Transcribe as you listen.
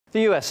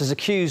The US has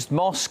accused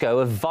Moscow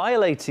of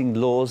violating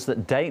laws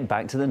that date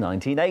back to the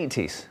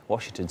 1980s.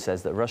 Washington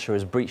says that Russia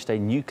has breached a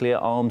nuclear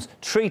arms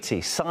treaty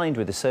signed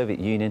with the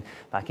Soviet Union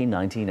back in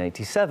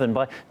 1987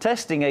 by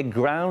testing a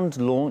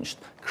ground-launched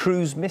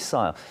cruise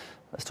missile.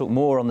 Let's talk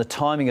more on the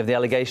timing of the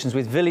allegations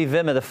with Willy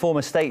Wimmer, the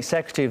former State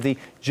Secretary of the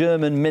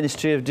German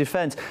Ministry of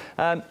Defence.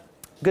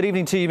 Good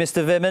evening to you,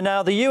 Mr. Wimmer.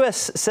 Now, the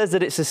US says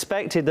that it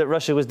suspected that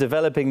Russia was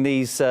developing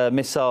these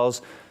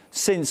missiles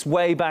since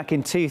way back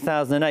in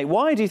 2008.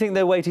 Why do you think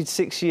they waited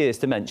 6 years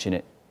to mention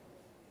it?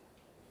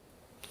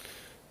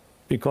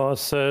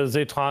 Because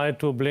they try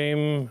to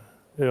blame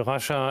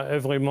Russia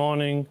every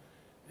morning,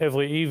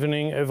 every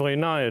evening, every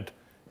night.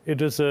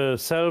 It is a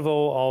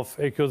salvo of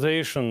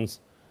accusations,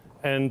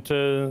 and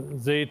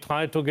they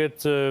try to get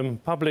the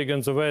public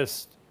in the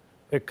West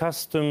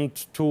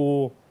accustomed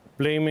to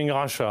blaming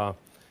Russia.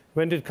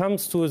 When it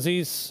comes to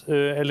these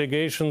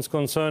allegations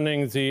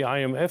concerning the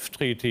IMF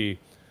treaty,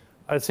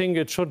 I think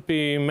it should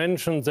be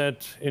mentioned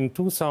that in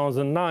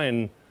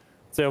 2009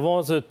 there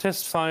was a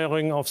test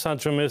firing of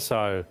such a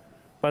missile,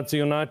 but the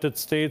United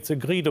States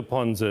agreed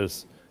upon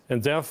this.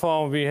 And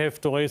therefore we have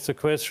to raise the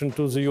question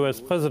to the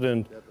US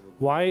President,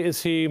 why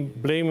is he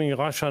blaming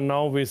Russia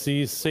now with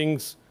these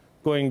things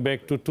going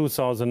back to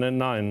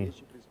 2009?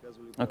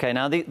 OK,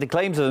 now the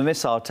claims of a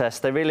missile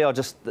test, they really are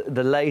just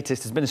the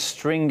latest. There's been a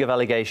string of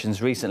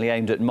allegations recently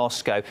aimed at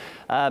Moscow.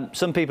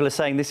 Some people are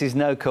saying this is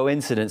no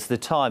coincidence, the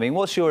timing.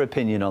 What's your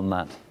opinion on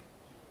that?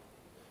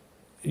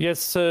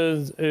 Yes,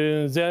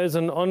 there is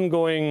an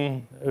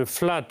ongoing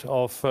flood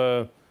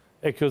of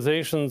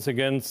accusations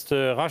against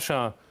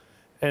Russia.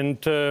 And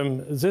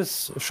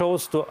this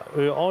shows to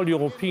all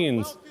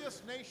Europeans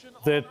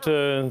that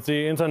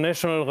the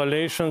international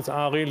relations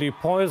are really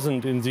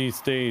poisoned in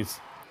these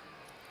days.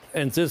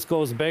 And this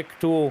goes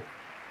back to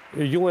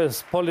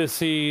US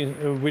policy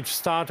which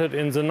started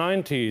in the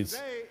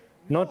 90s,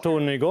 not to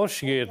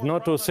negotiate,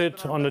 not to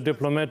sit on a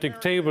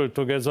diplomatic table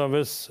together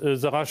with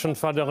the Russian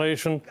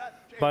Federation,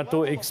 but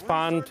to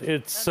expand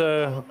its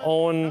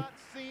own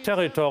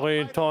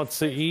territory towards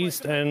the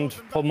east and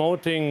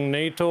promoting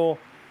NATO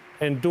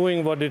and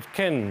doing what it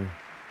can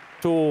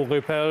to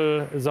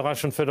repel the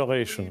Russian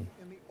Federation.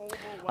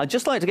 I'd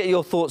just like to get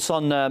your thoughts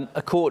on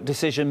a court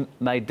decision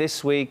made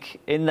this week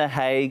in The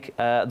Hague,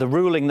 the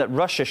ruling that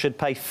Russia should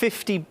pay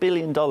 $50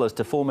 billion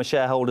to former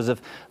shareholders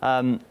of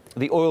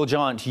the oil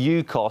giant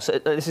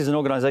Yukos. This is an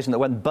organisation that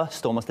went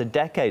bust almost a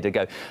decade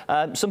ago.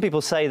 Some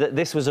people say that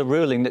this was a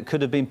ruling that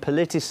could have been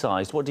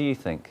politicised. What do you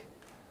think?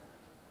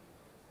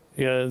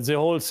 Yeah, the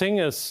whole thing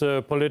is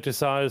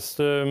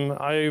politicised.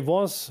 I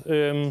was,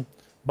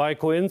 by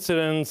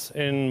coincidence,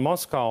 in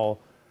Moscow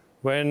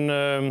when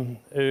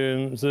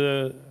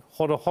the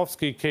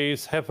Khodorkovsky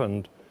case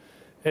happened.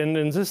 And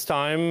in this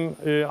time,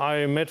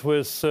 I met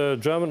with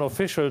German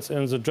officials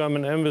in the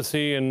German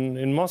embassy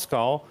in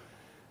Moscow.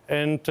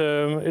 And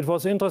it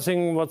was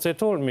interesting what they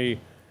told me,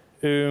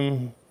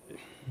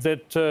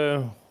 that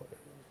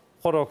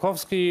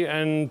Khodorkovsky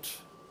and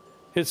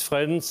his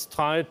friends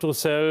tried to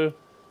sell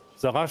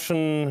the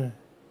Russian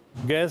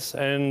gas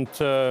and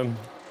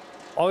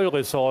oil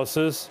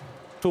resources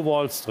to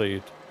Wall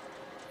Street.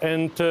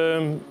 And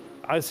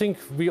I think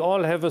we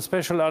all have a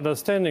special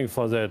understanding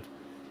for that.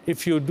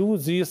 If you do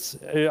this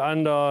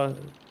under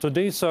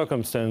today's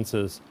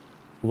circumstances,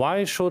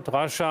 why should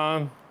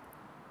Russia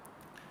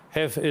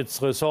have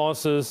its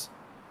resources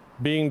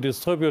being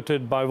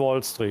distributed by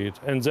Wall Street?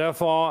 And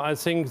therefore, I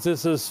think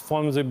this is,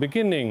 from the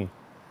beginning,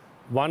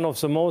 one of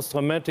the most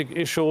dramatic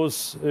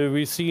issues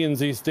we see in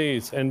these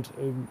days. And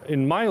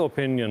in my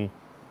opinion,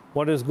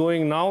 what is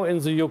going now in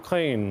the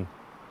Ukraine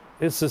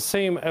is the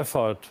same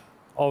effort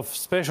of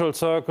special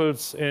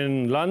circles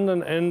in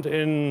London and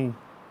in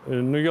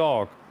New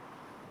York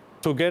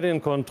to get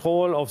in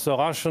control of the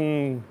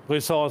Russian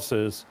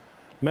resources.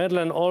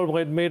 Madeleine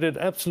Albright made it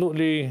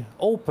absolutely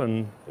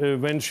open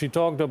when she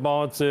talked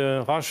about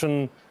the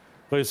Russian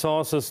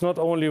resources, not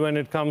only when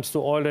it comes to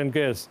oil and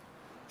gas.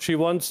 She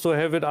wants to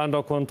have it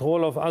under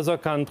control of other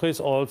countries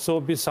also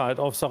beside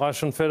of the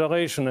Russian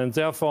Federation. And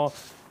therefore,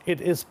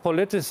 it is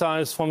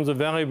politicized from the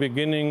very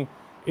beginning.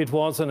 It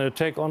was an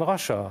attack on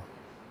Russia.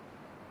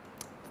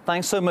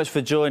 Thanks so much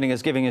for joining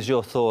us, giving us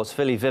your thoughts.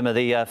 Willy Wimmer,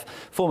 the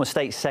former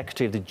State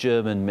Secretary of the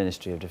German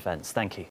Ministry of Defence. Thank you.